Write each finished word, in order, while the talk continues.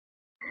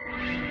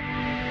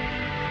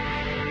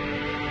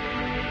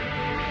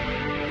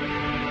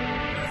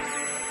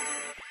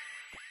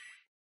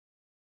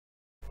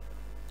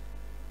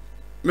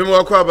Me mo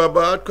akwa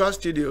baba Adkwart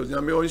Studios na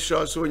me on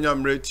show so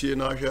nyam retie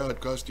na hwe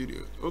Adkwart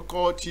Studios o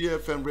call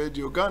TFM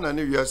radio Ghana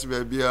ne wiase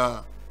ba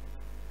bia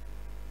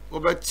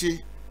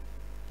obeti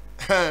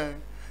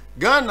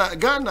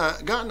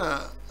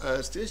Ghana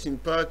station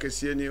park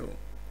esie ni o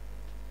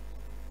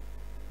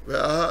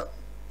wa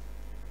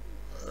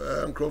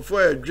nkrofo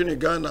adwene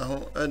Ghana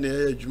ho na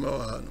e adwuma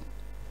wa ha no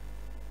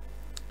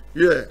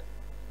ye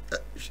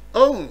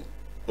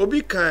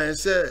obi kan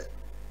se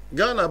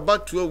Ghana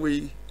batuo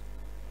we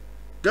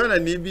Ghana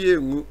ni bi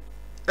engu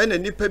ena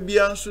nipa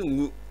bia nso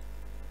ngu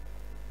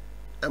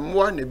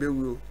emwa na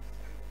bewu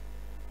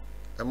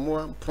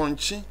emwa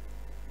ponchi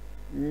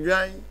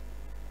nwan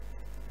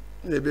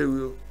na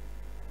bewu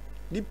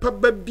nipa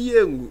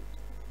babia engu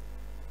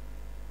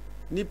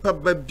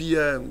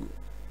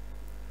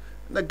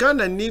na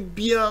Ghana ni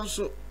bia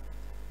nso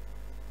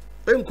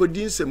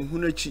enkodi nsem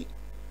hunachi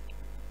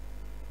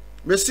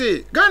me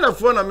say Ghana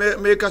fo na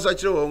me kasa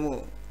kire wo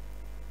mo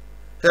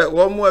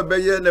womu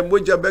abeye na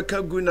moja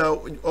beka gu na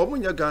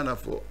omunya Ghana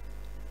fo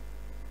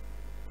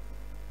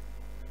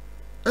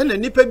ana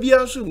nipa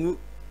bia so ngu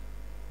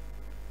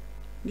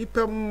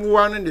nipa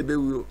mwa no ne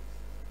bewuo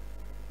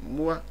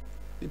mwa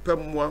nipa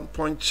mwa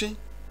ponchi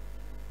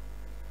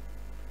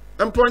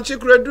amponchi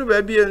kura du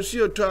ba bia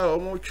nsu oto a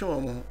omo twe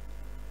omo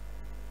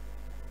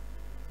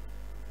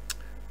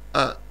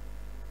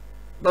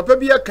papa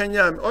bia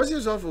kanya o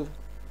si sofo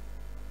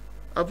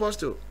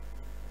apostle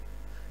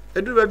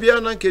edu ba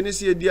bia na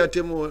kenisi edi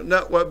atemu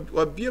na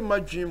wa bia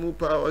madwin mu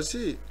pa o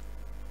si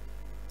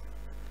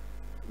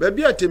ba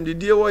bia atem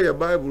didie wo ye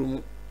bible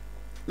mu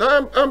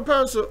na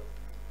ampa so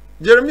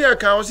Jeremiah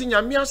kan o si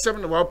nyame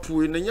asem na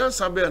wapu na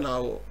nyansa be na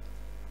wo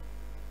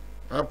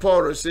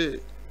Paul say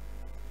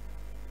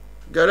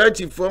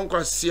Galati fo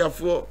nkwa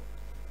siafo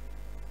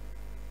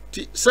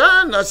ti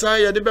sa na sa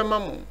ye de be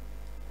mamu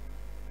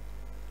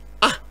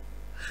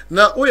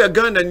na o ya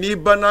Ghana ni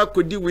ba na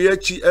kodi we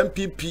achi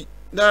NPP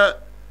na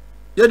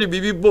yadi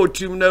bibi bo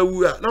trim na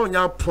wu a na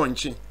onya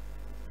ponchi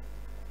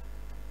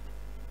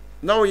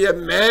na o ye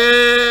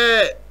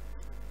me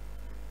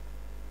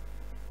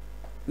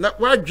na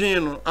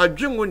wadwen no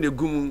adwen wo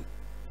negum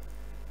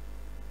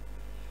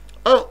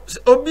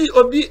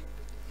obi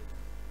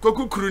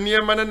kokukuru ni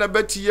ema na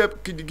bati ye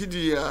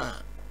kidigidi ya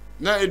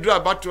na edu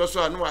abato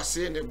so anu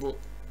ase ne bo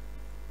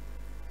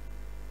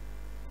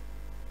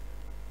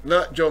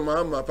na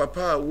joma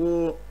papa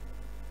wo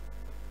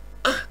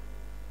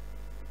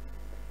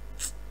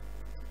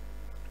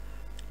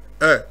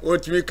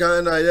otimi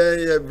kan na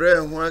ye bre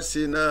ho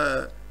ase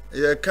na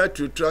ye ka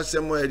tutu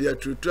asem o ye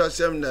tutu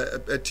asem na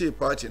eti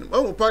party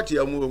no mo party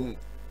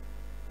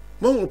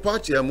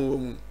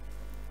amu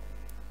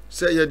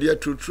say ye de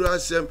tutu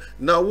asem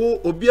na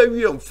wo obi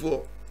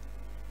awiemfo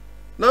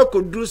na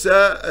kodu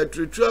sa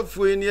tutu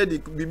afo ni ye de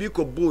bibi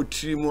ko bo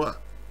trimu a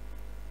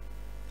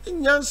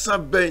nyansa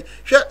ben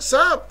hwe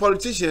sa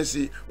politicians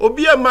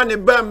obi amane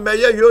ba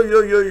meye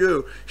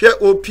yo hwe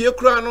opie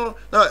kura no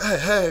na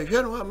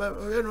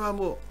hwe no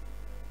amo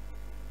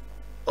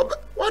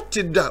what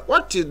did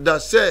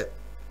that say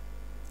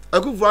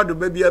Akufo-Addo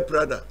baby a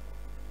Prada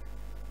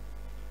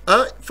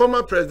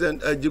former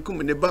president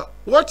Jikum Neba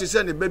what is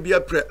say baby a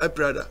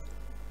Prada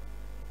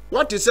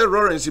what is say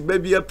Lawrence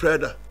baby a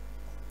Prada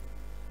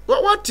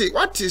what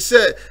is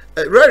say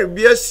rare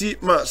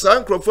BSc ma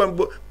san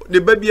crofo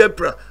the baby a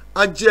Prada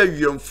aje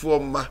wiemfo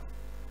ma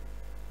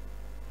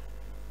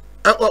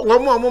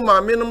wo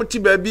ma me no ti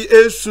baby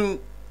esu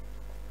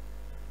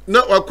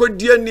na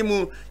wakodi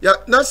animu ya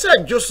na se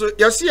adwoso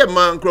ya se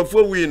ma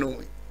nkrofo wi no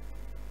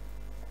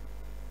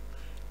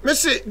me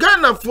se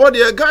Ghana for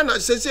the Ghana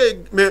se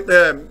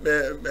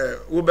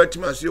wo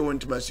betimasio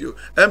wontimasio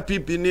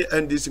NPP ni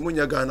NDC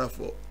munya Ghana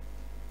for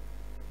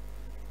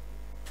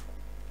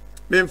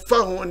me mfa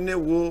ho ne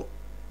wo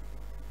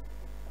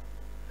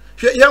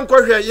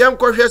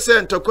yankwohwe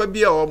se ntokwa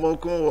bia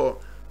omokon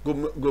wo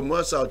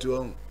Gomoa South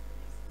wo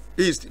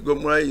East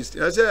Gomoa East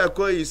I say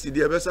akwa East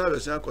dia besa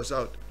akwa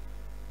South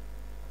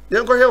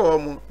yankwohwe wo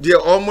mo dia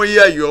omo yi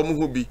ayo omo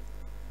hu bi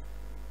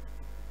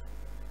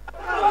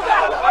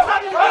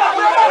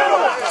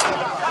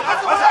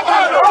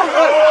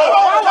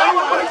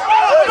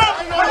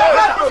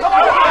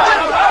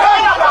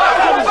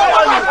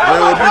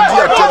obi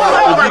dia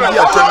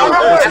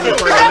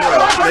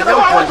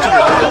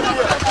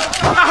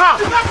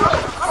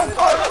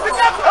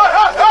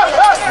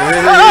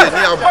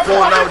ni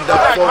abona da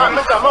form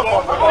na ya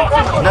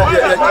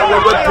wo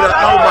pra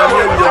au ma me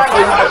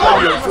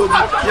yo fobi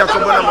ya ko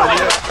bona ma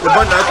ye o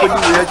bana ko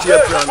ni we chi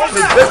plan me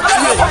be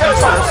tie ni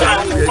sanse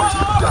ni we chi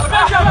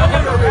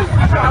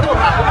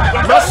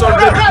ma so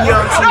de bia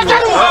nsu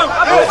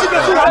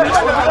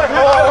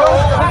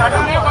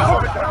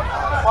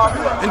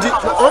ndi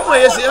o mo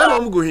yesi na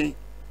mo go hin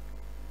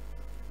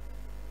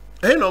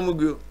no mo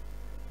go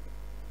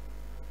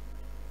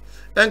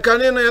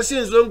enkane na yasi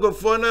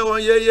nzongofo na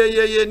won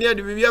ye ni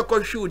ade bibia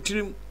kwhwe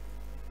utirim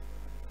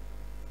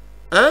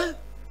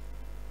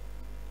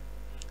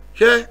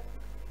hwe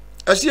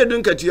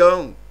asiedun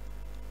katia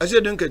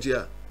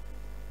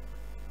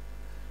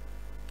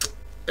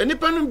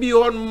nipa no bi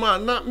on ma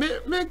na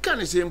me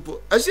kan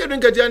simple asie do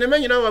nkatia ne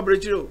manyina wa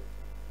brechiro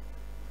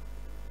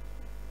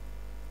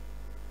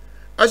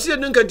asie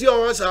do nkatia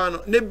wa sa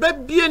no ne ba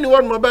bie ni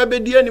won ma ba be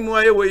di animu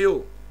aye we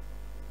yo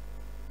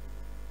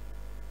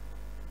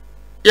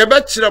ye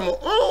ba kire mo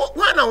oh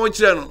wa na wo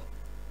kire no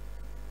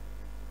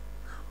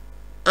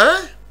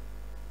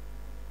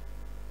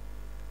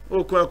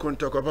o kwa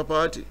kontoko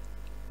papa ati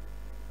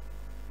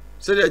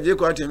se de je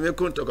ko ati me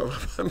kontoko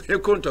papa me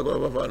kontoko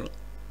papa no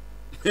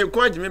me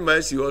kwa jimi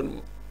ma si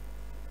onu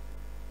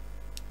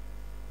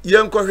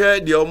yen ko hwe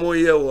de omo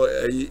ye wo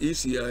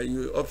isi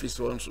office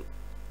won so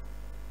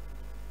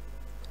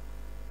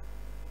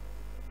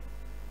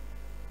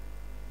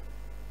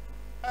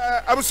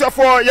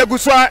abusafo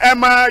yaguswa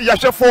ema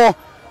yahwefo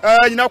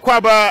nyina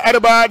kwaba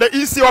adaba the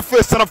EC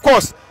office and of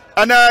course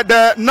and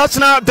the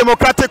National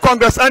Democratic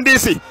Congress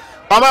NDC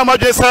ama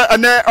majesa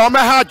and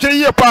ha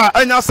jeye pa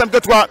anya sam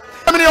ketwa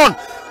million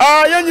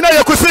yen nyina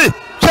yakusi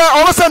che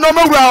omo se no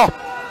mawura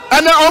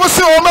and omo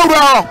se o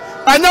mawura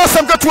anya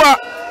sam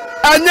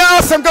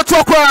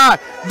ketwa kwa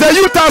the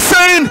youth are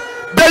saying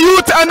the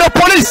youth and the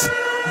police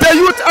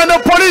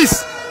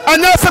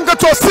anya sam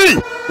ketwa see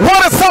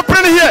what is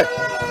happening here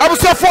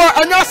abusafo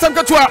anya sam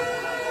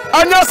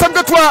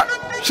ketwa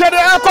shede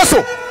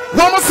akoso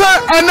womo se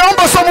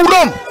anamba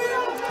somurom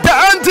the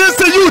NDC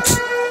youth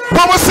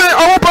womo se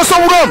owo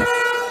somurom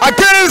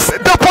against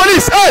the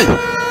police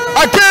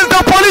against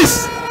the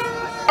police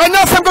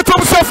anya sam ketwa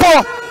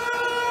abusafo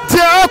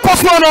tie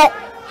akoso no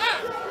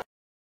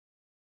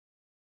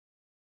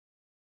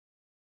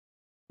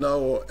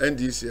now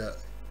NDC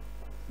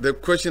the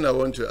question I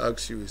want to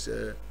ask you is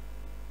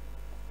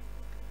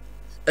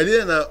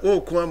Eliana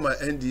o kwama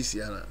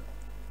NDC ana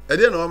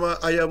Eliana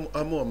wama ayam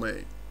amo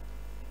mai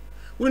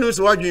we know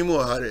so wadwen mu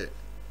ohare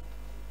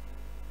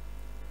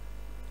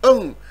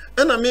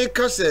ana me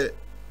ka se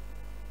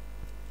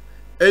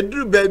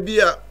eduru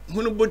baabi a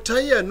hunu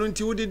botai a no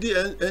nti wodidi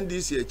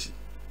NDC achi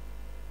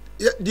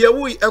de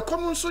wo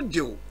ekom so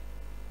dew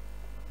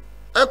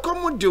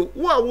ekom dew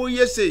wo a wo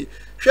yesei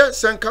hwe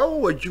sanka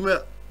wo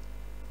wadwuma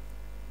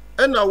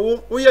ana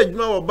wo ye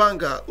adwuma wo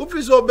banka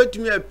ofisi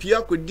obetumi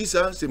apia kodi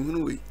sansem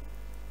hunu we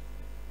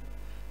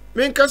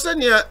men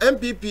kasania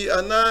NPP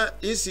ana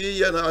EC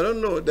ya na I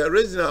don't know the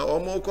reason or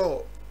more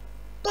call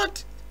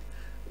but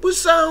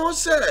busa ho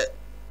say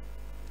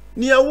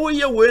ni awo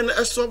ye we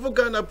na solve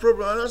Ghana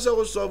problem and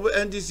also solve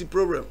NDC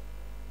problem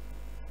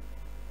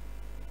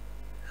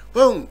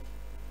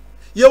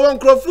ye won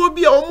krofo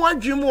bi a omo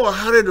adwemu o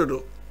hare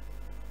dodo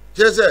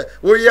je say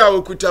wo ya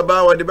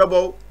okutaba wo de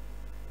bebo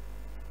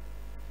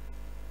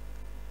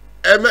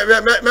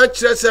me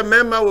kire say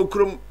mema wo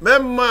krum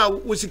mema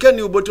wo sika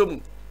ni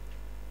obotom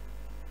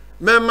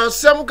mema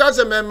sem ka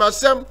se mema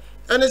sem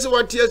ene se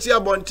watie ti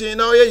abontin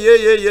na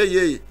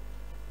ye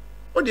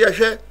o de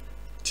hwe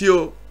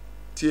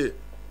tie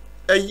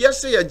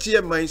yese ya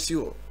je man si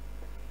ho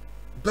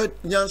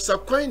but nyansa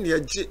kwan ne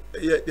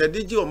ya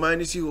de je o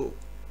man si ho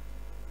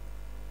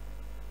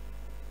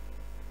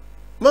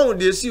ma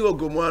de si ho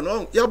Gomoa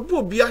no ya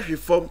bo bi ahwe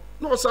fom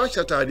na o sa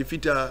chata de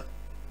fita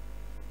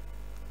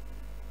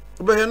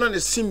obehe na ne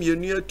sim ye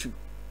nu atu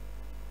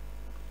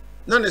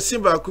na ne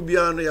sim ba ku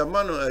bia no ya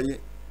ma no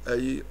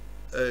ayi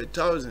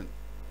 1,000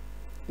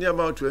 near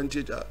about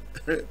 20,000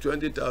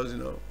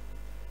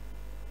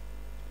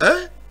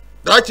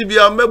 that be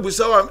a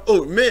mebusa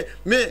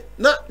me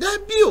na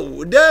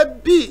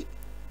that be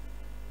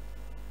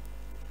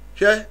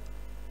she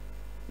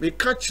me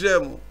catch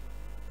them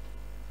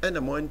and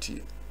a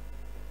monty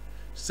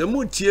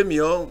some tie me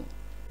on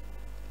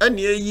and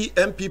ye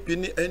NPP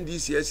ni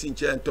NDC in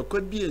chair to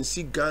could be and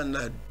see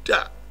Ghana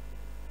da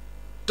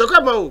talk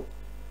about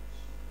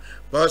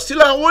but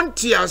still I want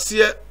to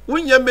see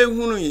when you may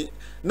hunu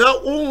na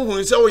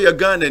unhu se wo ye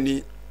Ghana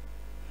ni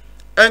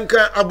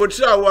enka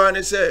abotra wa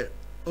ne se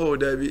oh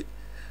David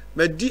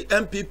me di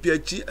NPP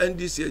achi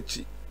NDC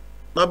achi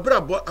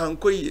mabrabo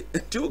ankoye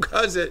ti u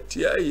ka se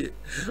ti aye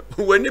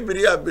wani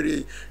biri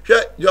abiri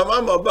hwe yo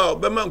mama ba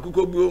be man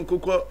kuko buo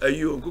nkuko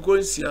ayo nkuko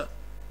nsia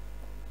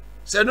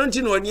se no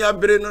nti no ani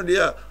abiri no de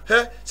a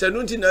se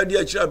no nti na di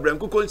achi abran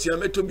nkuko nsia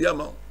meto bia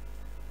ma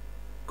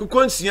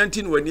kuko nsia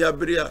nti no ani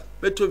abiri a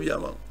meto bia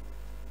ma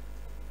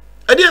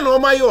ade no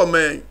ma ye o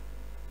man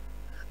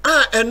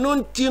eno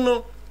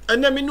ntino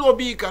enemi no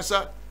obi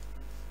kasa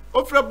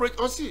ofra break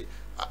o si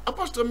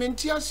apostle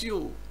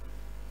mentiasio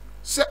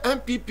se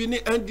NPP ni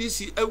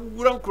NDC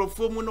awura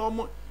nkrofo mu no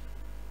mo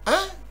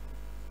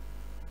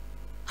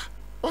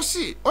o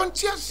si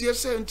ontiasie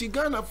se nti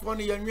Ghana fo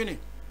no yanwene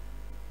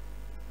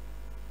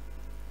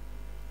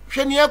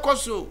hwani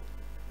ekoso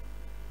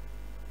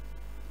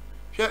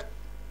hwe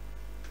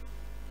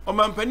o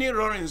mampani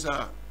Lawrence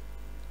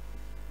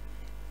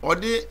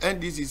odi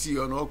NDC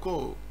ono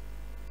ko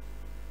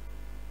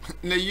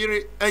na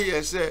yire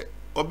ayese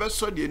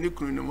obeso de ni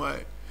kunu no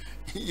mai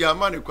ya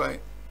ma ne kwan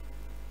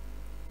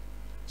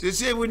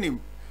sese winim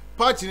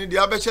party ni de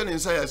abeche ne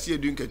nsa ya se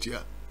edu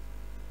nkatia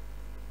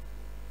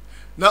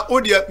na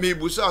odia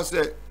mebusa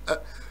se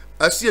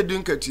ase edu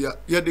nkatia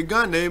ye de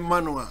Ghana e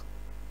manu a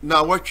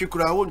na watch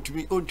kura won't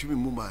me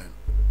muman.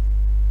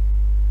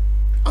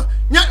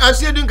 Nya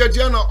asie dun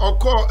katia na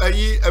okọ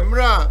ayi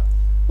emra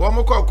wo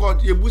mo kọ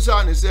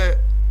yebusa ne se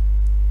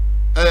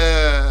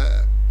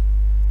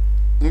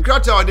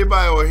nkrata ode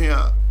ba yo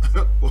hia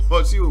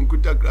o si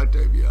onkuta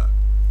krata bia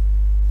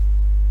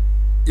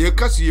ye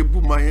kasi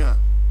yebu man a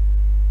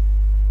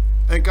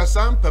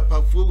enkasam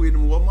papafuo we no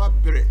wo ma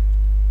bere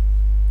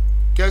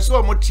kese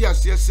o mo ti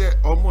ase se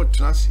o mo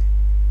trase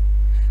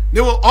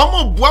ne wo o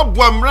mo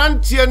boaboa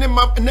mrantie ne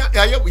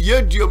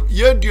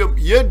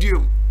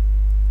yedium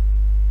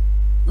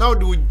now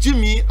do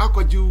Jimmy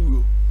akwaji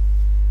uwo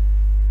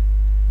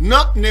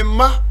na ne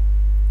ma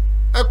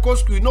eko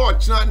school no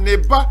ochina ne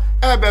ba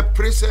ebe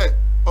prese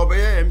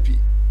obeye MP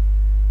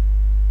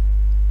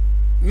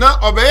na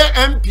obeye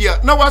MP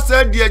na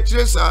wasa di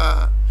akire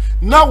sa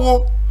na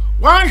wo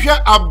wanhwe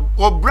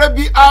obra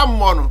bi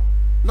amono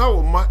na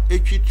wo ma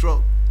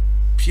etwitro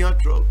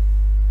piatro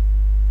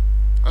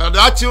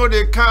adachi o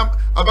de kam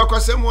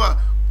abakwasemu a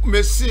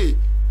mesi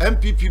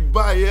NPP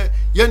baye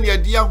ye ne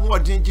ade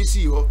ahoden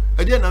gisi ho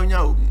ade na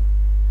onya omu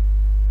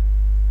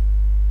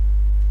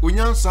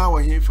onyansa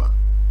wa hefa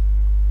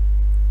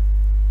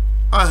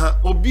aha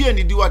obi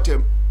ani di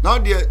watem na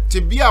de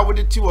tebia wo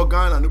de ti wo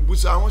Ghana no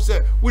busa ho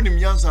se wonim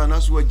nyansa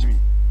na so agimi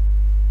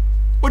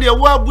wo de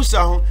wa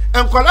busa ho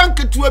enkwala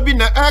nketua bi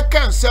na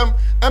eka nsem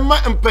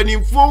ema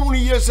mpanimfo hunu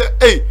ye se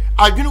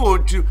adwene wo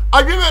tu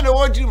adwene na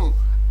wo jimu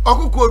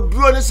okoko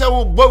duro ne se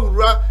wo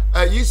bawura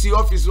yisi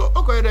office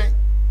okoyeden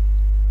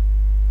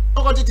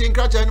okotiti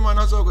nkracha ni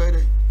mana so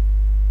okoyeden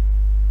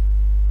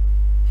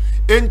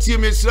enti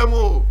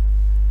mesramo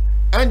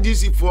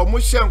NDC for mo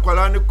hye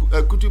nkwala ne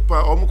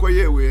kutupa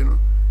omokoye ewe no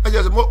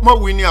aje mo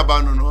wini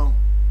abano no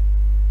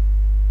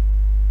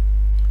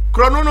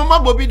krono no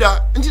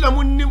mabobida nti na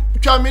munni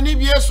twameni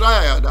bi eso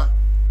ayada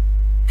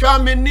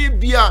twameni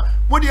bia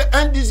mo de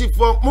NDC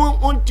for mo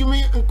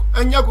ontimi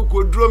anya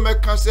kokoduro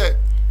meka se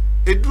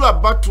eduru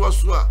abato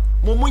so a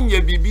mo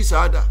munya bibi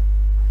saada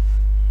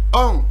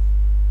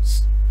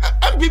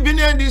MPP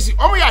ne NDC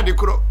omo ya de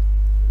kro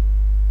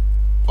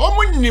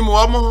omo nnim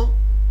omo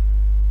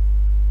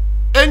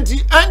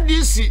enti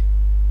NDC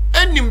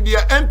enim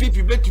dia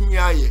MPP betumi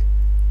aye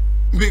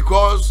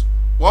because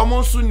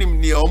omo so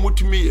nim ne omo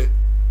tumi ye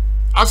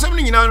asem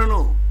ni nyina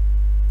no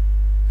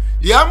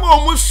dia ma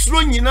omo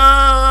suro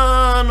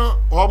nyina no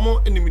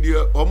omo enim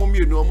dia omo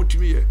mienu omo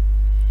tumi ye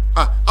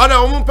ana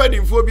omo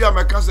mpadimfo bi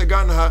ameka se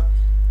Ghana ha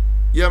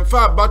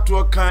yemfa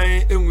abato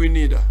kan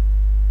enwini da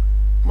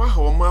ma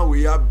ha oma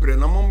we ya bre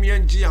na mom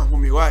yenji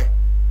ahome wai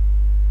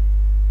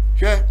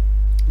hwe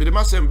be de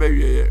masem ba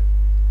wiye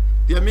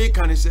dia me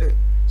kan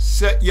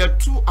se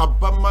yetu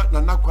abama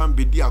na nakwan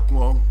bedi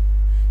akon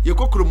ye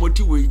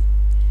kokromoti we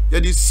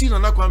ye de si na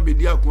nakwan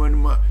bedi akon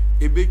ma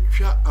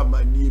ebetwa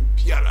amani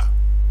biara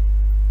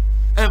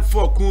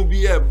enfo kun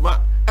bi e ma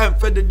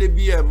enfo dede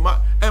bi e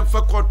ma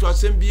enfo koto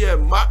asem bi e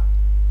ma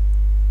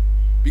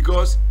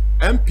because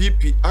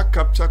MPP a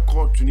capture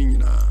court ni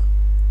nyina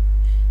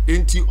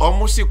enti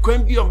almost a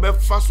kwan bi on be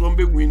fast one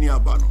be wini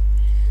abano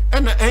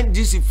and the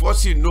NDC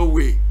force no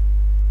way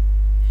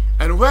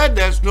and where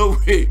there's no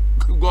way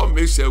God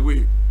makes a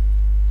way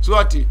so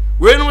ati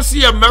we no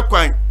see a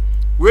makwan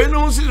we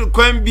no see the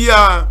kwan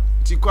bia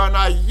ti kwa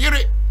na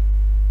yire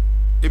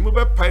emu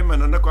be paima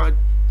na kwa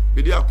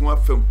bedi akon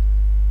afam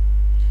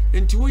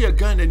enti wo ya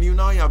Ghana ni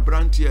na ya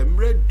brand here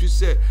mre du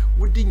se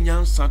wodi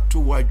nyansa to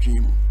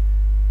wadwen mu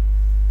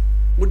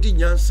wodi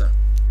nyansa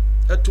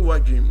to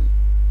wadwen mu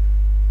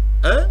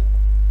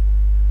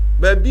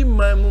baby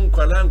my mun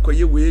kwala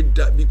nkoye we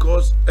da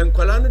because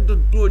enkwala no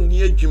dodo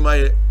ni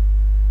adwumaye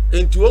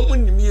enti wo mun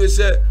nimi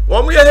se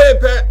wo mo ye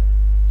hepe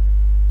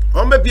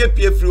wo me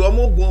pie firi wo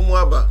mo bom mu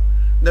aba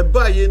na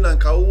baaye na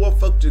nka wo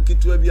factory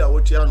kitwa bi a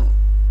wote ano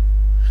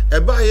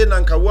baaye na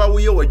nka wo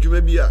ye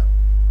wadwuma bi a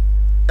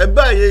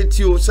baaye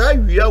ti o sa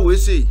wia we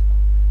sei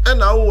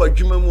na wo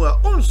wadwuma mu a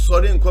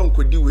onsori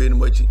nkonkodi we no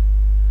machi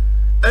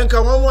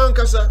enka wo mo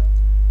ankasa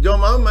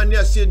joma mani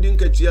asie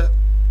dinkatia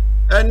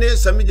ene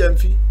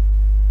samijamfi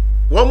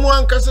womo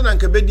ankasa na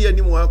nkabedi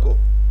animu akọ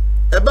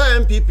eba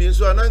MPP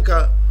nso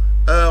ananka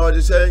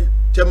odi say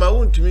chema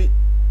wuntumi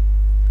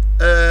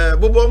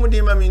bobo mu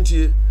di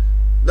mamintie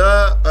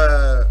na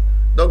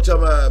Dr.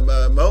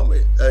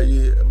 Maome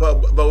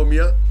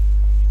Bawumia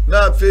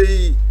na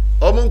fei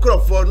omo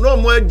nkrofo no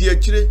mo adi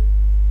akire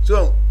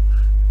so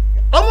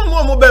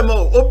omo be ma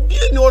obi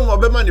ni won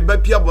be ma ne ba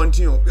pia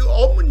bonten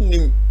omo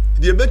nim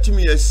de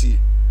betimi asi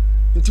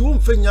nti wo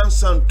mfa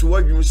nyansa nto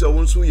wadwum se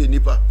wo nso ye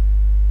nipa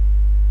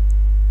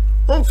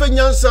wo mfa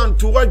nyansa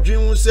nto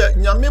wadwum se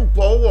nyame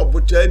bo wo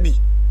botaa bi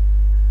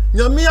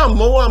nyame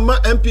ammo ama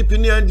MPP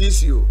ni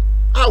NDC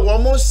o wo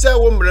mo se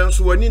wo mre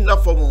nso wani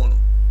nafo mo no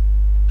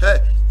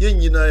ye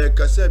nyina ye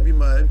kasa bi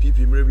ma MPP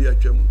mre bi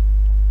atwam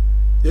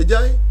ye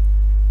jai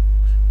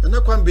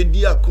na kwa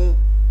mbedi akon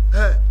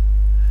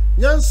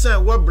nyansa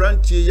wa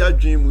brantie ya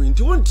dwen mu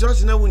nti wo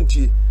ntrase na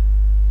wontie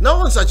na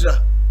won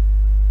sachira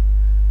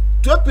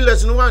 2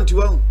 pillars no want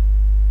one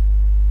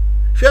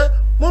hwe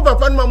mo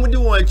papa no mamudi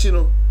won achi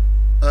no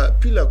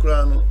pillar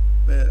kura no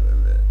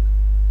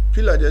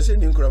Pillar they say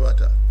ni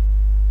krabata.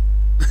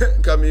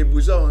 Kami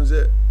buza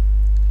onze.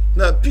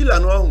 Na pillar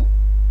no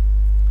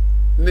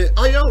ne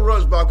iron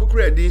rods ba ko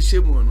kra de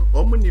shemu no.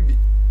 Omo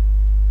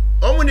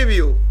ni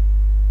bi o.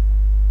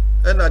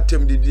 And at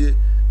them did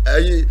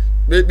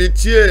maybe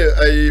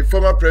tie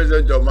former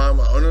president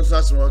Gomoa ono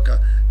sanse waka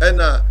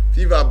and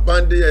fever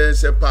bande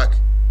say park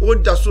o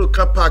da so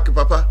ka park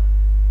papa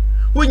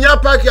wonya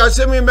park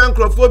asemi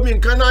microphone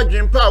nka na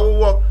adwen pa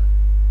wo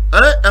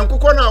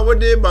enkokọ na wo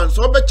de ban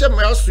so be che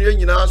ma aso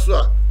nyina so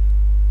a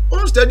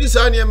on study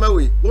sa na ma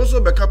we wo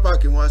so be ka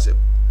park ho asem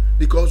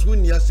because who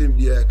nia asem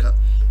bia ka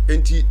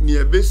enti ne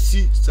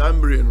ebesi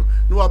sambre no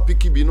no wa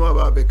piki bi no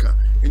aba beka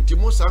enti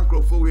mo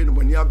sankrofo we no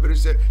mani abere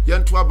se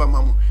yento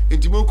abama mo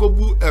enti mo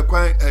kobu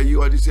ekwan ayi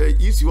odi se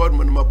isi word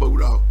mo no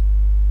mabawura ho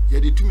ye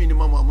de tumi ni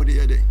mama mo de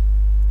ye de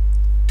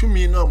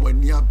tumi na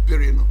mani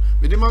abere no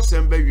me de ma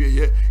semba wie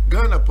ye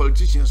Ghana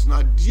politicians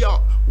na dia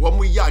wo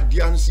mo ya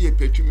dia nse e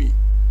petumi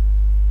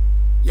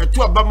ye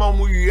to abama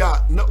mo wie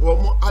a na wo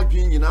mo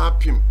adwen nyina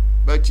apim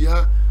but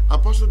ya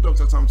Apostle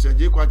Dr. Samson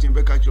Adkwart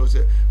Beka cho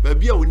say ba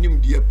bia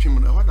wonim dia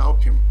pim na ho na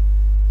opim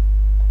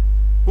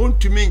won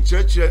tumi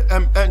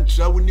nkyerɛkyerɛ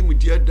entra wonim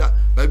dia da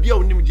ba bia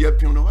wonim dia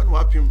pim na ho na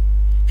apim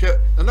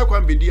hwɛ na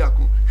kwa mbedi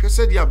ako hwɛ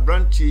sɛ dia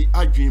branchi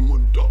adwen mu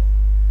dɔ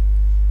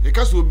ye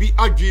ka so obi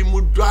adwen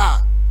mu dɔ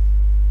a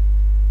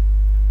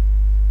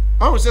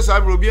awu sɛ sa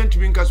bro bi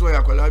ntumi nka so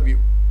ya kwala bi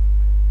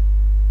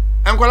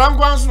enkwala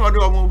nkwan so no de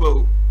omo ba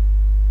o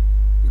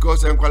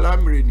because enkwala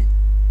mreni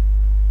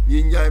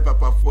yinja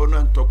papa fo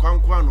no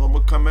ntokwankwa no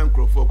mo kama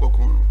nkrofo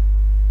kokon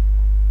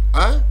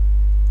no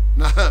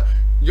na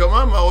your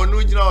mama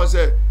onu gina o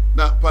se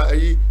na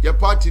yi ya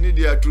party ni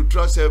dia to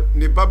trust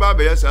ne baba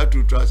be ya sa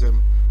to trust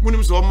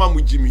munim so ma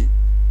mujimi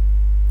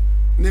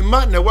ne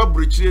ma na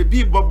waburuchire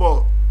bi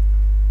bobo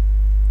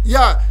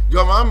ya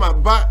your mama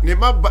ba ne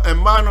ma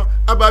emma no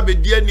aba be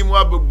dia nim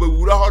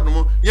abawura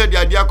hodom ye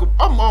dia dia ko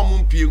omo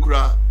mpie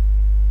nkura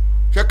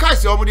hwe ka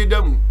se omo de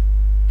dam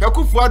hwe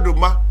kufu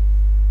adoma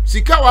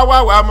sika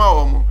wa ma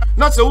omo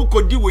na se wo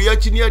kodi wo ya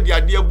chi ne ade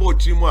ade bo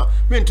trimu a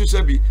mentu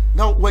se bi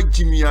na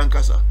wajimi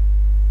ankasa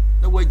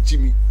na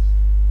wajimi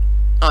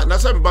na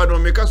se mba no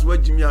me kaso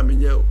wajimi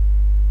amenye o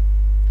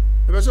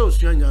e be se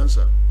osua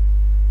nyansa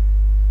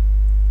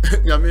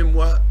nyame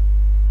mwa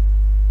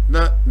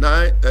na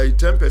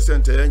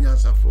 10% ya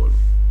nyansa fo no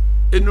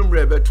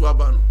enumre be to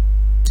aba no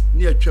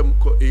ne atwam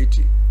ko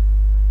 80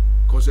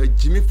 cause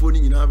jimi fo ni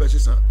nyina be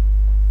sesa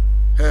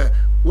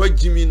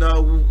wajimi na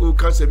o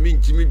kasa min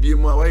jimi bi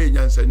mu a wa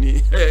nyansa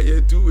ni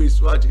ye two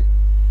ways what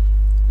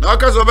na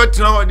aka so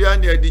betina ho de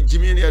an de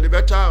jimi ne de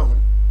beta ho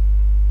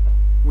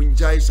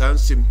wunjai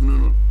sansem hunu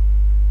no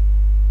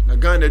na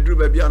Ghana duru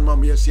ba bia no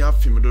ma yesi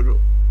afim dodo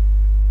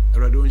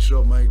erade on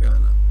show my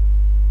Ghana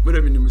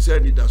mere minim say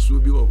di da so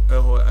bi ho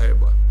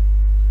ayeba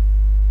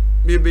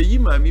me be yi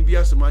ma mi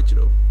bia asema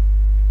kire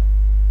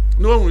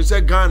no one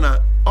say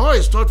Ghana all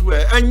is not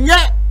well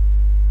anya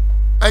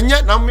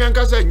na mo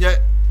yanka say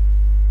anya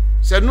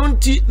se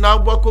nunti na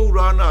agbako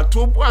wura na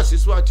to bu ase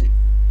so ati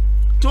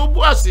to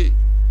bu ase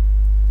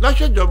na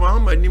hwe Gomoa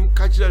manim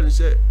ka kire ne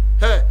se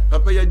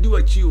papa ya di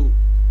wachi o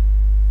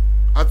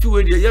afi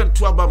we de ye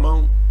nto aba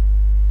ma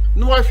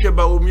no wa hwe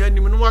ba omia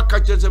nim no wa ka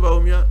kire se ba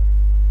omia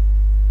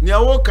ni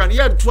awo kan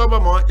ye nto aba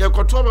ma ye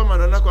koto aba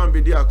ma na kwa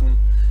mbedi akon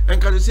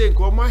enka se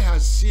nko ma ha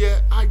sie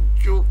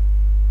adwo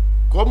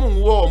ko mo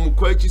wo mo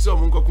kwa chi se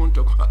mo nkokon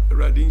to kwa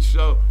radin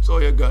show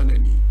so ye Ghana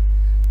ni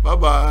bye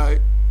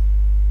bye.